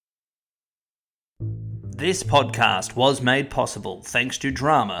This podcast was made possible thanks to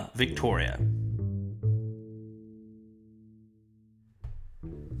Drama Victoria.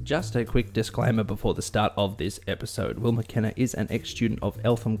 Just a quick disclaimer before the start of this episode. Will McKenna is an ex-student of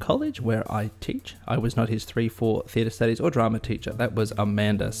Eltham College, where I teach. I was not his 3-4 theatre studies or drama teacher. That was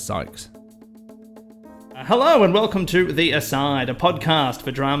Amanda Sykes. Hello and welcome to The Aside, a podcast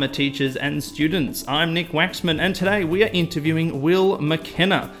for drama teachers and students. I'm Nick Waxman, and today we are interviewing Will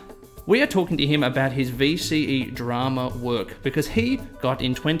McKenna. We are talking to him about his VCE Drama work, because he got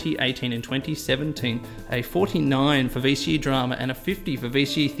in 2018 and 2017 a 49 for VCE Drama and a 50 for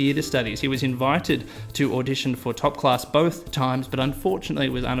VCE Theatre Studies. He was invited to audition for Top Class both times, but unfortunately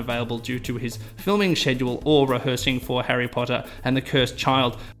was unavailable due to his filming schedule or rehearsing for Harry Potter and the Cursed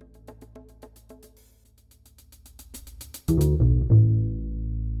Child.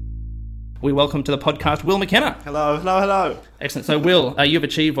 We welcome to the podcast Will McKenna. Hello. Excellent. So, Will, you've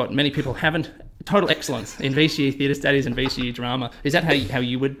achieved what many people haven't: total excellence in VCE Theatre Studies and VCE Drama. Is that how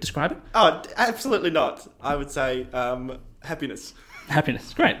you would describe it? Oh, absolutely not. I would say happiness.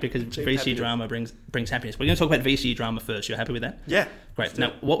 Happiness, great, because VCE happiness. Drama brings happiness. We're going to talk about VCE Drama first. You're happy with that? Yeah. Great.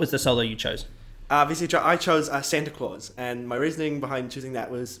 Now, what was the solo you chose? VCE Drama, I chose Santa Claus, and my reasoning behind choosing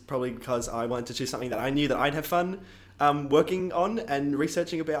that was probably because I wanted to choose something that I knew that I'd have fun working on and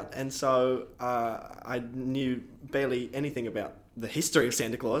researching about, and so I knew barely anything about the history of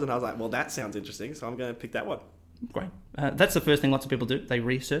Santa Claus, and I was like, well, that sounds interesting, so I'm going to pick that one. Great. That's the first thing lots of people do. They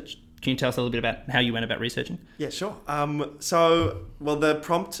research. Can you tell us a little bit about how you went about researching? Yeah, sure. The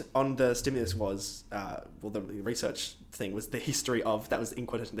prompt on the stimulus was, the research thing was the history of, that was in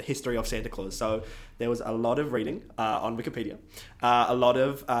quotation, the history of Santa Claus. So there was a lot of reading on Wikipedia. A lot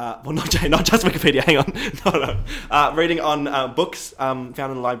of, not just Wikipedia, hang on. No. Reading on books found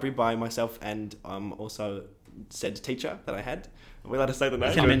in the library by myself and also said teacher that I had. Are we allowed to say the name?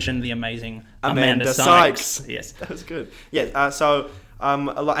 You can mention the amazing Amanda Sykes. Yes. That was good. Yeah, a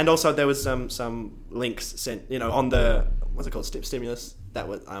lot, and also there was some links sent, on the, what's it called, stimulus, that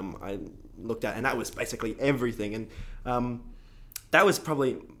was I looked at, and that was basically everything, and that was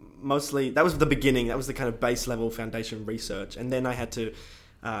probably mostly, that was the beginning, that was the kind of base level foundation research, and then I had to,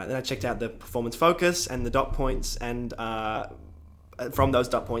 then I checked out the performance focus and the dot points, and from those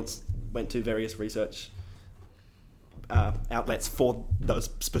dot points went to various research outlets for those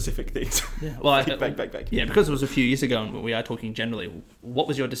specific things. Yeah, well, back. Yeah, because it was a few years ago, and we are talking generally. What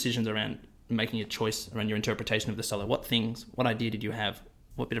was your decisions around making a choice around your interpretation of the solo? What idea did you have?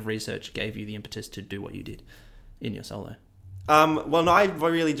 What bit of research gave you the impetus to do what you did in your solo? I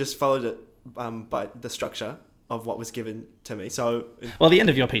really just followed it by the structure of what was given to me. So, well, the end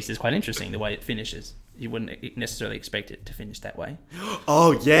of your piece is quite interesting. The way it finishes. You wouldn't necessarily expect it to finish that way.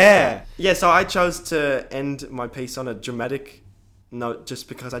 Oh, yeah. Yeah, so I chose to end my piece on a dramatic note just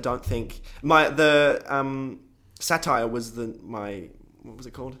because I don't think... The satire was what was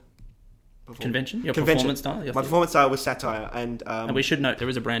it called? Convention? Your Convention. Performance style? My performance style was satire. And we should note there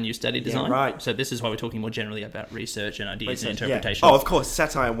is a brand new study design. Yeah, right. So this is why we're talking more generally about research and ideas and interpretation. Yeah. Oh, of course,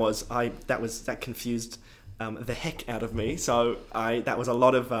 satire was... That confused... the heck out of me. So that was a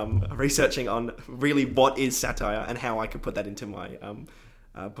lot of researching on really what is satire and how I could put that into my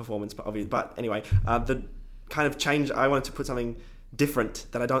performance. But anyway, the kind of change, I wanted to put something different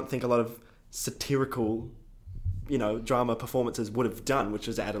that I don't think a lot of satirical, drama performances would have done, which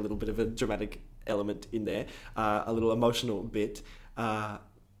was add a little bit of a dramatic element in there, a little emotional bit,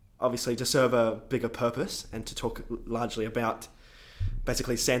 obviously to serve a bigger purpose and to talk largely about...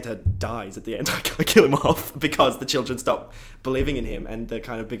 Basically, Santa dies at the end. I kill him off because the children stop believing in him, and the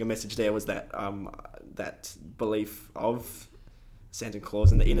kind of bigger message there was that that belief of Santa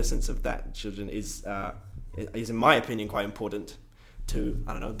Claus and the innocence of that children is, in my opinion, quite important to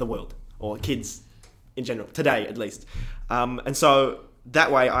the world or kids in general today, at least. And so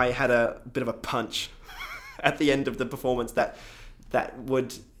that way, I had a bit of a punch at the end of the performance that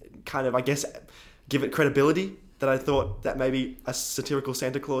would kind of, I guess, give it credibility. That I thought that maybe a satirical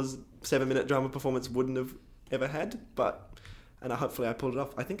Santa Claus 7-minute drama performance wouldn't have ever had, and hopefully I pulled it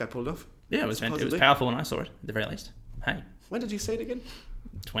off. I think I pulled it off. Yeah, it was powerful when I saw it, at the very least. Hey. When did you see it again?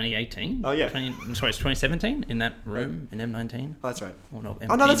 2018. Oh, yeah. It's 2017 in that room in M19. Oh, that's right. Or no,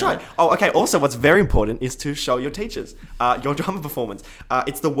 oh, no, that's right. Oh, okay. Also, what's very important is to show your teachers your drama performance.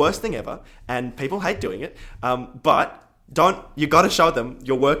 It's the worst thing ever, and people hate doing it, but... you got to show them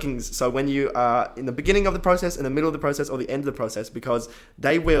your workings. So when you are in the beginning of the process, in the middle of the process, or the end of the process, because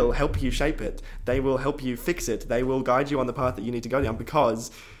they will help you shape it. They will help you fix it. They will guide you on the path that you need to go down, because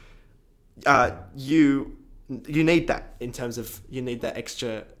you need that in terms of, you need that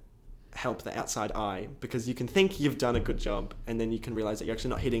extra help the outside eye, because you can think you've done a good job and then you can realize that you're actually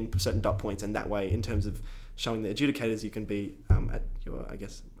not hitting certain dot points, and that way, in terms of showing the adjudicators, you can be at your, I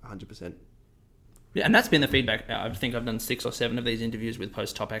guess, 100%. Yeah, and that's been the feedback. I think I've done 6 or 7 of these interviews with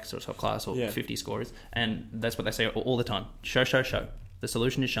post-top acts or top class or 50 scorers, and that's what they say all the time. Show. The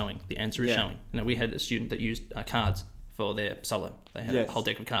solution is showing. The answer is showing. We had a student that used cards for their solo. They had a whole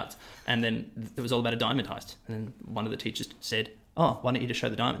deck of cards. And then it was all about a diamond heist. And then one of the teachers said, "Oh, why don't you just show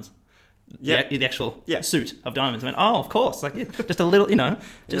the diamonds?" The actual suit of diamonds. I went, "Oh, of course." Just a little,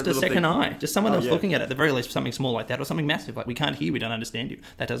 just a second eye. Just someone else looking at it. At the very least, something small like that, or something massive. Like, we can't hear, we don't understand you.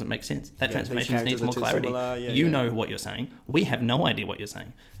 That doesn't make sense. That transformation needs more clarity. You know what you're saying. We have no idea what you're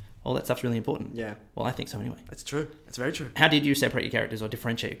saying. All that stuff's really important. Yeah. Well, I think so anyway. It's true. It's very true. How did you separate your characters or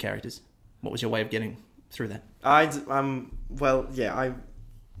differentiate your characters? What was your way of getting through that?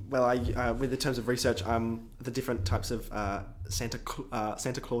 With the terms of research, the different types of Santa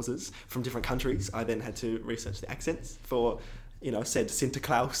Clauses from different countries, I then had to research the accents for, said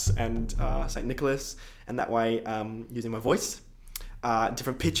Sinterklaas and Saint Nicholas, and that way, using my voice,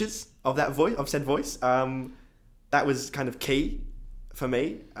 different pitches of that voice, of said voice, that was kind of key for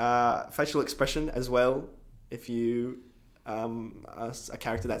me. Facial expression as well. If you a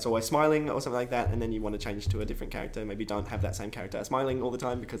character that's always smiling or something like that, and then you want to change to a different character, maybe don't have that same character smiling all the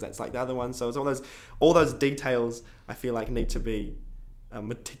time because that's like the other one. So it's all those details I feel like need to be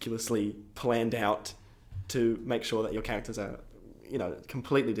meticulously planned out to make sure that your characters are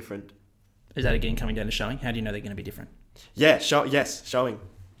completely different. Is that again coming down to showing? How do you know they're going to be different? Yeah,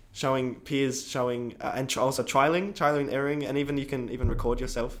 showing peers, showing and also trialing and erroring, and even you can even record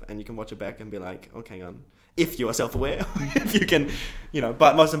yourself and you can watch it back and be like, okay, hang on. If you are self-aware, if you can,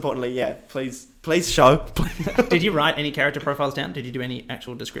 but most importantly, please show. Did you write any character profiles down? Did you do any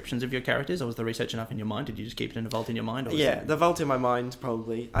actual descriptions of your characters, or was the research enough in your mind? Did you just keep it in a vault in your mind? Or the vault in my mind,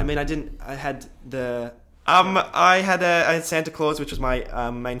 probably. I mean, I had Santa Claus, which was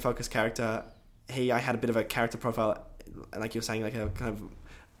my main focus character. I had a bit of a character profile, like you were saying, like a kind of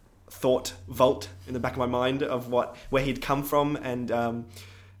thought vault in the back of my mind of where he'd come from, and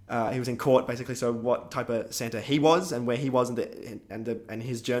he was in court, basically, so what type of Santa he was and where he was and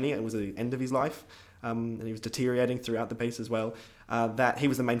his journey. It was the end of his life, and he was deteriorating throughout the piece as well. That he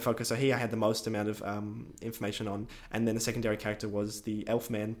was the main focus, so I had the most amount of information on. And then the secondary character was the elf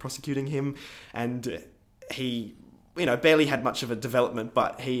man prosecuting him, and he barely had much of a development,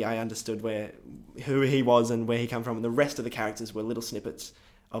 but I understood who he was and where he came from, and the rest of the characters were little snippets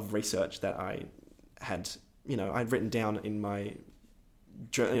of research that I had, I'd written down in my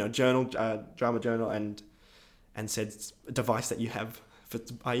journal, drama journal, and said device that you have for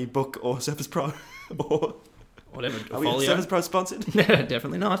i.e. book or Surface Pro or whatever. Are we Surface Pro sponsored?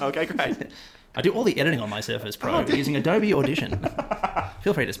 Definitely not. Okay, great. I do all the editing on my Surface Pro using Adobe Audition.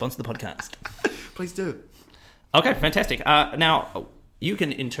 Feel free to sponsor the podcast. Please do. Okay, fantastic. Now, you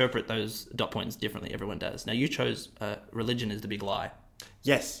can interpret those dot points differently. Everyone does. Now, you chose religion as the big lie.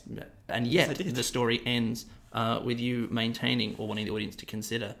 Yes. And yet, the story ends with you maintaining or wanting the audience to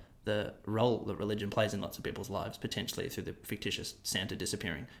consider the role that religion plays in lots of people's lives, potentially through the fictitious Santa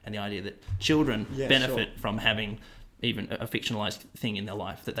disappearing, and the idea that children benefit from having even a fictionalized thing in their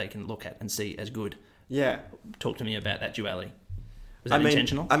life that they can look at and see as good. Yeah. Talk to me about that duality. Was that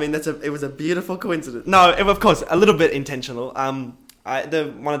intentional? I mean, it was a beautiful coincidence. No, of course, a little bit intentional. One of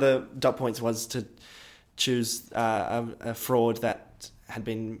the dot points was to choose a fraud that had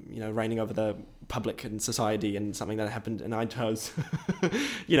been, reigning over the public and society, and something that happened, and I chose,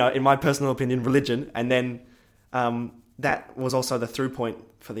 in my personal opinion, religion, and then that was also the through point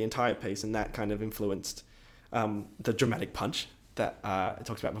for the entire piece, and that kind of influenced the dramatic punch that I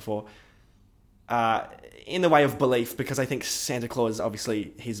talked about before. In the way of belief, because I think Santa Claus,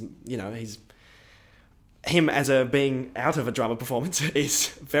 obviously, he's him as a being out of a drama performance is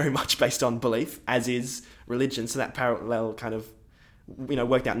very much based on belief, as is religion. So that parallel kind of,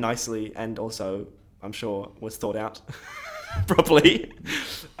 worked out nicely, and also, I'm sure, was thought out properly.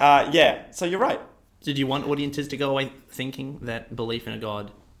 So you're right. Did you want audiences to go away thinking that belief in a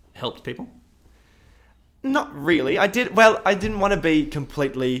god helped people? Not really. I didn't want to be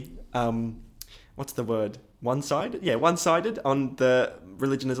completely... what's the word? One-sided? Yeah, one-sided on the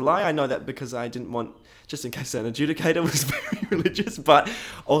religion is a lie. I know that because I didn't want, just in case an adjudicator was very religious, but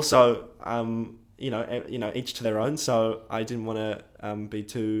also, each to their own. So I didn't want to be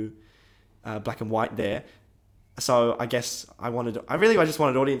too black and white there. So I guess I just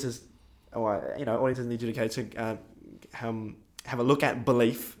wanted audiences, audiences and the adjudicator to have a look at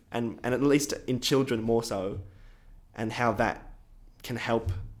belief, and at least in children more so, and how that can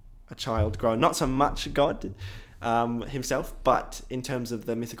help a child grow. Not so much God, himself. But in terms of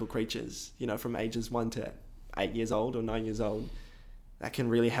the mythical creatures, from ages 1 to 8 years old or 9 years old, that can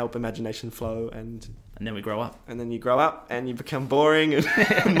really help imagination flow. And then we grow up. And then you grow up and you become boring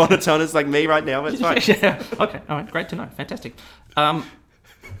and monotonous like me right now. But it's fine. Yeah. Okay. All right. Great to know. Fantastic.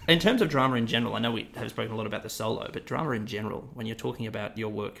 In terms of drama in general, I know we have spoken a lot about the solo, but drama in general, when you're talking about your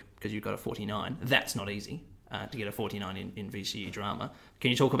work, because you've got a 49, that's not easy to get a 49 in VCE Drama.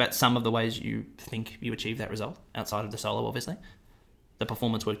 Can you talk about some of the ways you think you achieved that result, outside of the solo, obviously? The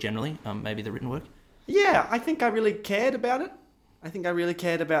performance work generally, maybe the written work? Yeah, I think I really cared about it. I think I really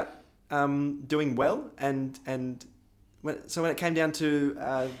cared about doing well. And when it came down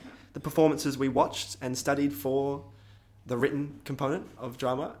to the performances we watched and studied for the written component of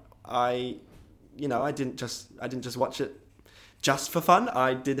drama, I didn't just watch it just for fun.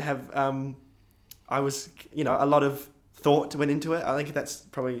 I did have a lot of thought went into it. I think that's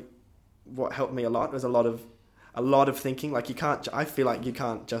probably what helped me a lot. Was a lot of thinking. Like I feel like you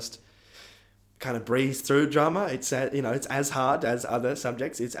can't just kind of breeze through drama. It's it's as hard as other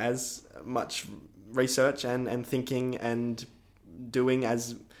subjects. It's as much research and thinking and doing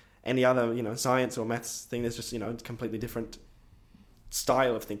as any other, science or maths thing. There's just, a completely different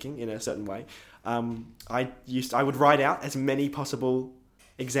style of thinking in a certain way. I would write out as many possible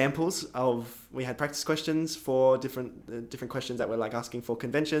examples of, we had practice questions for different questions that were like asking for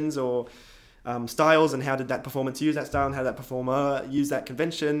conventions or styles, and how did that performance use that style and how did that performer use that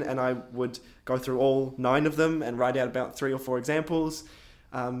convention. And I would go through all 9 of them and write out about 3 or 4 examples,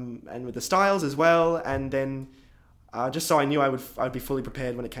 and with the styles as well. And then just so I knew I'd be fully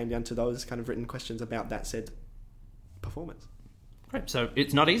prepared when it came down to those kind of written questions about that said performance. Great. So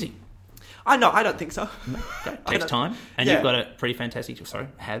it's not easy. I don't think so. No, great. Takes time. And you've got a pretty fantastic,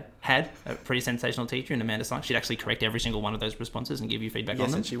 had a pretty sensational teacher in Amanda Sykes. She'd actually correct every single one of those responses and give you feedback on them.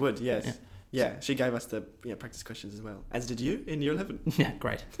 Yes, and she would, yes. Yeah, she gave us the practice questions as well, as did you in Year 11. Yeah,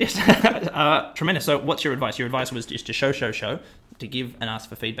 great. Yes. Tremendous. So what's your advice? Your advice was just to show, to give and ask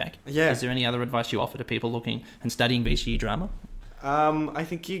for feedback. Yeah. Is there any other advice you offer to people looking and studying VCE Drama? I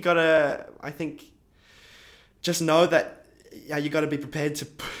think just know that you got to be prepared to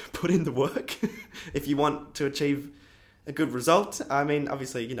put in the work if you want to achieve a good result. I mean,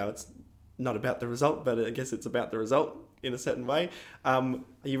 obviously, it's not about the result, but I guess it's about the result in a certain way. I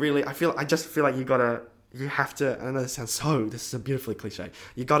just feel like you have to, I know this is a beautifully cliche.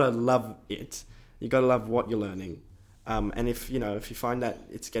 You got to love it. You got to love what you're learning. And if you find that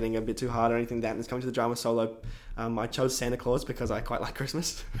it's getting a bit too hard or anything like that, and it's coming to the drama solo, I chose Santa Claus because I quite like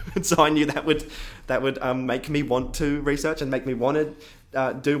Christmas, and so I knew that would make me want to research and make me want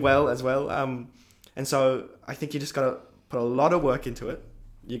to do well as well. And so I think you just got to put a lot of work into it.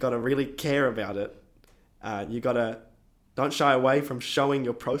 You got to really care about it. You got to don't shy away from showing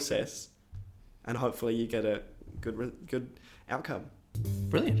your process, and hopefully you get a good outcome.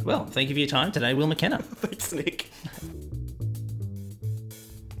 Brilliant. Well, thank you for your time today, Will McKenna. Thanks, Nick.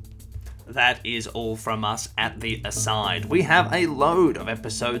 That is all from us at The Aside. We have a load of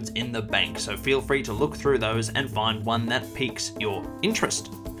episodes in the bank, so feel free to look through those and find one that piques your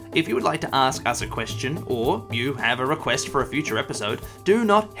interest. If you would like to ask us a question or you have a request for a future episode, do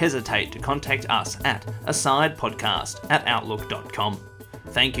not hesitate to contact us at asidepodcast@outlook.com.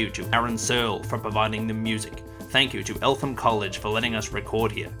 Thank you to Aaron Searle for providing the music. Thank you to Eltham College for letting us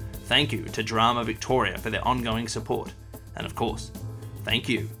record here. Thank you to Drama Victoria for their ongoing support. And of course, thank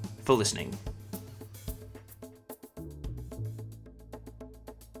you for listening.